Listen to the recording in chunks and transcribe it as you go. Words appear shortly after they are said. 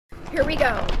Here we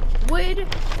go. Would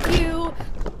you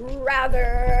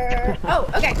rather... Oh,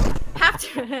 okay. Have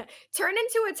to turn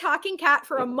into a talking cat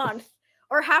for a month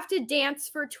or have to dance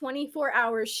for 24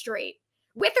 hours straight?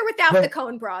 With or without the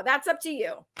cone bra? That's up to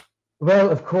you. Well,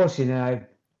 of course, you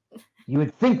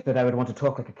would think that I would want to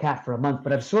talk like a cat for a month,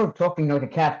 but I'm sort of talking like a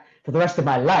cat for the rest of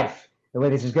my life, the way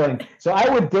this is going. So I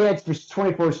would dance for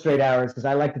 24 straight hours because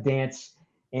I like to dance,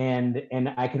 and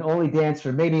I can only dance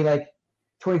for maybe like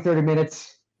 20, 30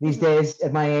 minutes these days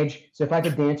at my age. So if I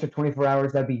could dance for 24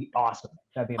 hours, that'd be awesome.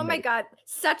 That'd be amazing. Oh my God,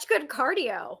 such good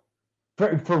cardio.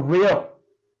 For real.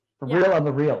 For real on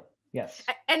the real. Yes.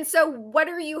 And so what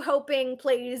are you hoping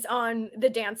plays on the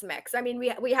dance mix? I mean,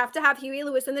 we have to have Huey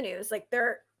Lewis in the News. Like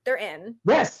they're in.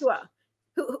 Yes.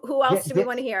 Who else do we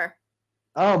want to hear?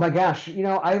 Oh my gosh.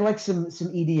 I like some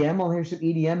EDM. I'll hear some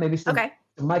EDM, maybe some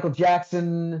Michael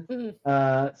Jackson,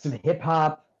 some hip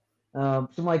hop,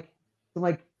 some like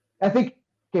I think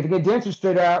if you get dancing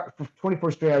straight out for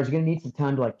 24 straight hours, you're gonna need some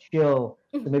time to like chill.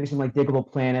 So maybe some like Diggable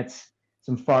Planets,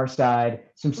 some Far Side,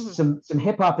 some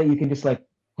hip hop that you can just like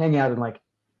hang out and like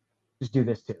just do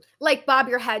this too. Like bob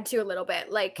your head too a little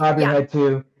bit. Like bob your head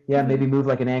too. Yeah, maybe move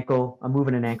like an ankle. I'm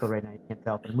moving an ankle right now. You can't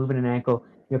tell, but I'm moving an ankle.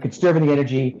 Conserving the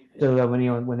energy so that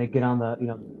when they get on the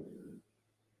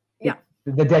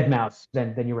the dead mouse,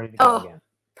 then you're ready to go again.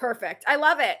 Perfect. I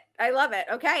love it.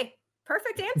 Okay.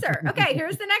 Perfect answer. Okay,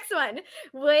 here's the next one.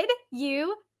 Would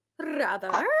you rather?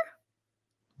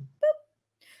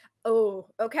 Oh,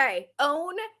 okay.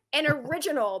 Own an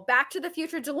original Back to the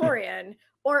Future DeLorean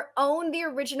or own the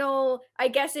original, I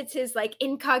guess it's his like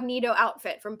incognito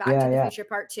outfit from Back to the Future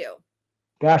Part 2.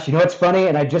 Gosh, what's funny?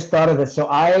 And I just thought of this. So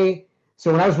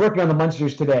when I was working on the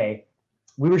Munsters today,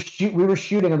 we were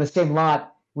shooting on the same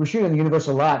lot. We were shooting on the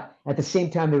Universal lot at the same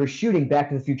time they were shooting Back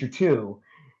to the Future 2.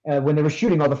 When they were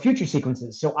shooting all the future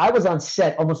sequences. So I was on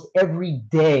set almost every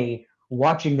day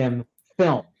watching them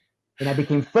film. And I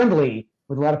became friendly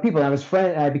with a lot of people. And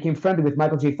I became friendly with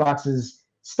Michael J. Fox's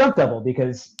stunt double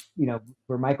because,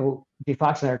 where Michael J.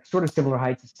 Fox and I are sort of similar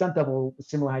heights, stunt double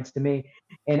similar heights to me.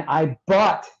 And I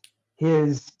bought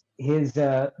his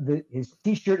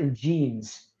t-shirt and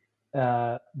jeans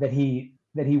that he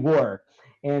wore.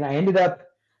 And I ended up,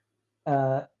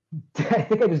 I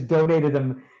think I just donated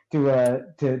them to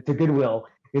Goodwill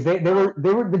because they were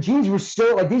the jeans were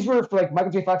so like these were for like Michael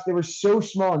J. Fox. They were so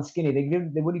small and skinny they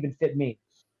wouldn't even fit me.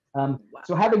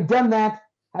 So having done that,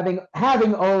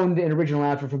 having owned an original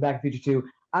outfit from Back to the Future 2,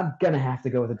 I'm gonna have to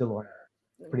go with a DeLorean.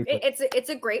 It's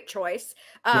a great choice.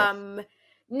 Yes.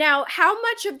 Now, how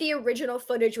much of the original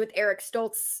footage with Eric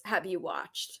Stoltz have you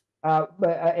watched?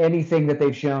 Anything that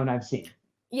they've shown, I've seen.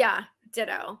 Yeah,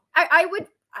 ditto.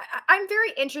 I'm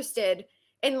very interested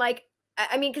in like.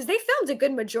 I mean, because they filmed a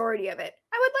good majority of it.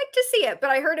 I would like to see it, but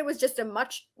I heard it was just a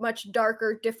much, much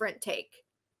darker, different take.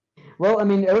 Well, I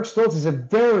mean, Eric Stoltz is a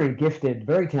very gifted,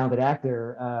 very talented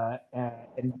actor,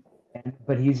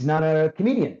 but he's not a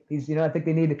comedian. He's, I think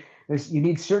you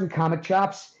need certain comic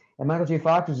chops, and Michael J.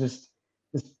 Fox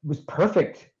was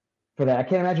perfect for that. I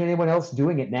can't imagine anyone else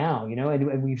doing it now,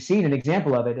 and we've seen an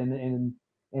example of it, and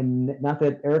not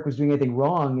that Eric was doing anything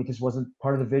wrong, it just wasn't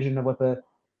part of the vision of what the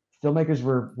filmmakers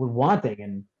were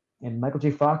wanting, and Michael J.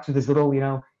 Fox with his little,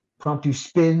 promptu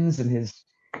spins and his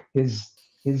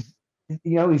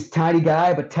he's tiny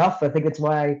guy but tough. I think that's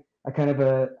why I kind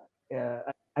of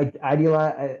I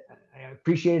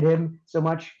appreciated him so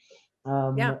much.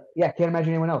 Can't imagine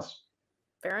anyone else.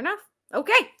 Fair enough.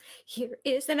 Okay, here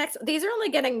is the next. These are only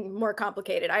getting more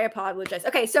complicated. I apologize.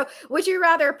 Okay, so would you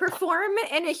rather perform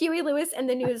in a Huey Lewis and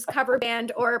the News cover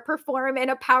band or perform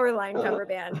in a Powerline cover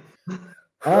band?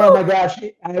 Oh my gosh,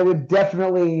 I would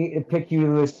definitely pick Huey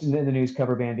Lewis in the News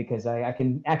cover band because I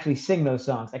can actually sing those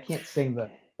songs. I can't sing the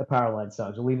Powerline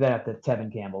songs. We'll leave that up to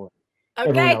Tevin Campbell. Okay.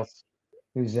 Everyone else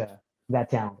who's that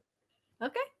talented.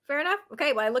 Okay, fair enough.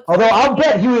 Okay, well I look. Although I'll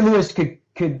bet Huey Lewis could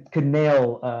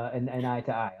nail an eye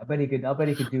to eye. I bet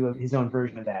he could do his own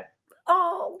version of that.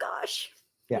 Oh gosh.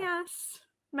 Yeah. Yes.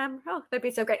 Oh, that'd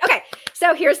be so great. Okay,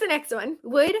 so here's the next one.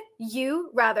 Would you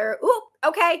rather?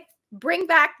 Bring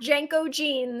back Janko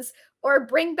jeans or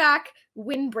bring back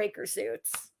windbreaker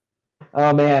suits?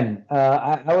 Oh man,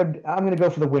 I'm gonna go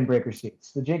for the windbreaker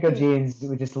suits. The Janko jeans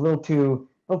were just a little too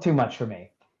much for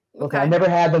me. Okay. I never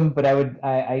had them, but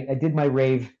I did my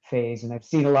rave phase, and I've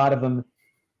seen a lot of them, and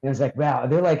I was like, wow,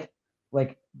 they're like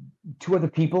two other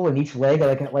people in each leg.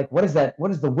 Like what is that?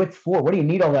 What is the width for? What do you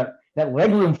need all that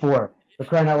leg room for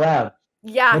crying out loud?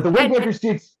 Yeah. But the windbreaker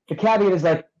suits, the caveat is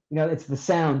like, it's the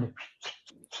sound.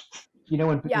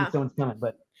 When someone's coming,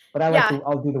 but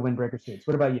I'll do the windbreaker suits.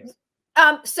 What about you?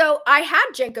 So I had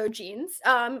Jinko jeans.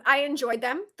 I enjoyed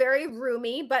them. Very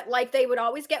roomy, but like they would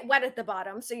always get wet at the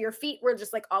bottom. So your feet were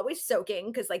just like always soaking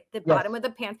because like the bottom of the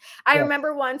pants. I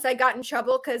remember once I got in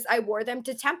trouble because I wore them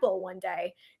to temple one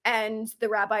day and the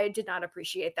rabbi did not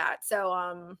appreciate that.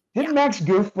 So Didn't Max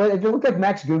Goof, it looked like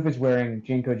Max Goof is wearing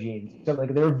Jinko jeans. So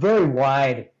like they were very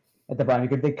wide at the bottom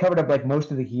because they covered up like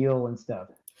most of the heel and stuff.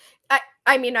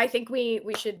 I mean, I think we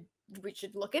should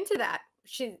look into that.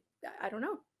 I don't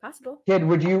know. Possible. Kid,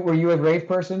 were you a rave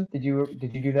person? Did you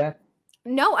do that?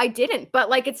 No, I didn't. But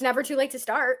like, it's never too late to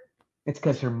start. It's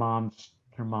because her mom's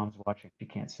watching. She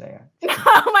can't say it.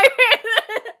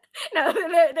 No,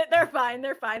 they're fine.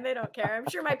 They're fine. They don't care. I'm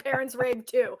sure my parents raved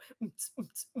too.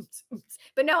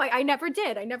 But no, I never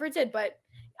did. I never did. But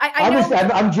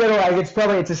I'm general.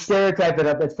 It's a stereotype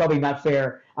that's probably not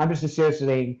fair. I'm just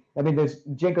associating. I mean, there's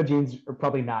Jinko jeans are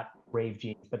probably not rave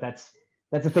jeans, but that's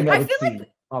the thing I would see.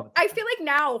 I feel like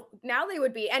now they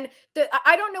would be. And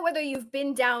I don't know whether you've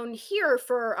been down here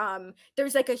for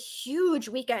there's like a huge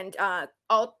weekend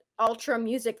Ultra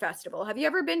Music Festival. Have you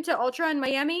ever been to Ultra in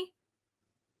Miami?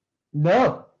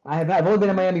 No, I have not. I've only been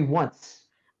to Miami once.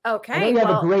 Okay. I know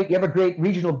you have a great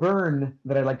regional burn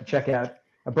that I'd like to check out.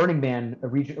 A Burning Man, a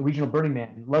regional Burning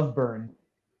Man, Love Burn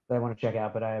that I want to check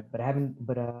out, but I haven't.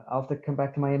 But I'll have to come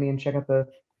back to Miami and check out the.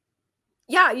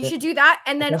 Yeah, you should do that,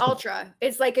 and then Ultra.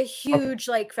 It's like a huge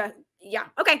yeah.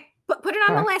 Okay, put it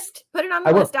on the list. Put it on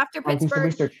the list after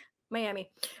Pittsburgh, Miami.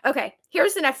 Okay,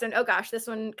 here's the next one. Oh gosh, this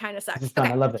one kind of sucks.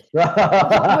 Okay. I love it.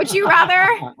 Would you rather?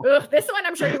 This one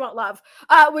I'm sure you won't love.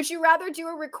 Would you rather do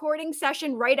a recording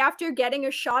session right after getting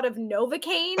a shot of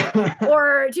Novocaine,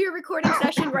 or do a recording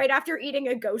session right after eating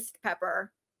a ghost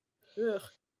pepper? Ugh.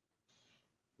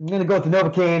 I'm gonna go with the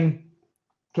Novocaine.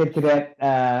 Kid Cadet,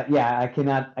 yeah, I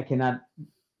cannot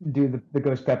do the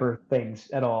ghost pepper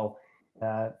things at all,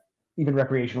 even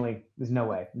recreationally. There's no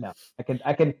way. No,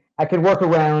 I can work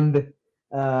around.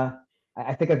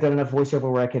 I think I've done enough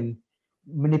voiceover where I can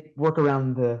work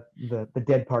around the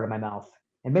dead part of my mouth,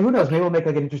 and maybe who knows? Maybe we'll make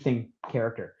like an interesting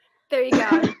character. There you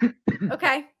go.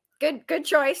 Okay, good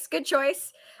choice. Good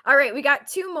choice. All right, we got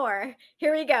two more.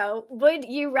 Here we go. Would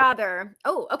you rather?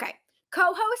 Oh, okay.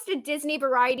 Co-host a Disney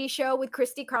variety show with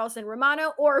Christy Carlson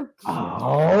Romano, or be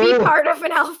part of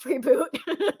an Elf reboot?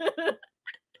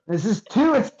 It's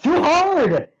too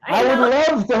hard. I would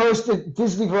love to host a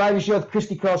Disney variety show with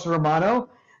Christy Carlson Romano.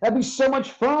 That'd be so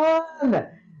much fun.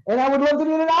 And I would love to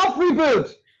do an Elf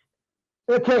reboot.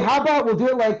 Okay, how about we'll do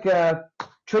it like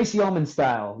Tracy Ullman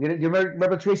style. You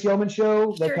remember Tracy Ullman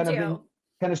show? That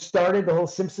kind of started the whole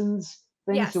Simpsons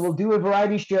thing. Yes. So we'll do a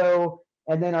variety show.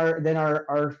 And then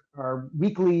our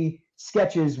weekly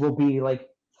sketches will be like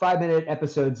 5-minute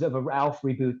episodes of a Ralph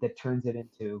reboot that turns it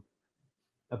into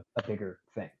a bigger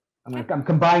thing. I'm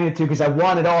combining the two because I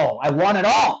want it all. I want it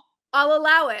all. I'll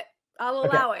allow it. All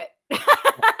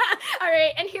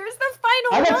right, and here's the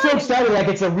final one. I got so excited like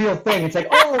it's a real thing. It's like,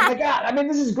 oh my God. I mean,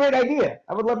 this is a great idea.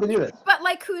 I would love to do this. But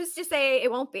like, who's to say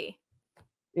it won't be?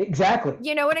 Exactly.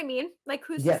 You know what I mean? Like,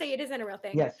 who's to say it isn't a real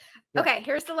thing? Yes. Okay,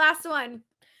 here's the last one.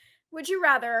 Would you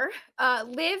rather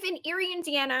live in Erie,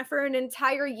 Indiana for an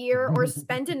entire year or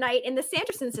spend a night in the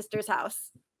Sanderson sisters'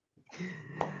 house?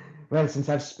 Well, since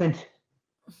I've spent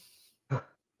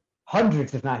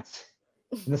hundreds of nights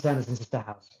in the Sanderson sisters'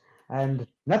 house, and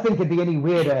nothing could be any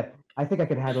weirder, I think I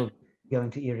could handle going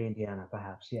to Erie, Indiana,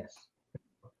 perhaps, yes.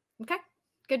 Okay,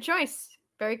 good choice.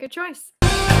 Very good choice.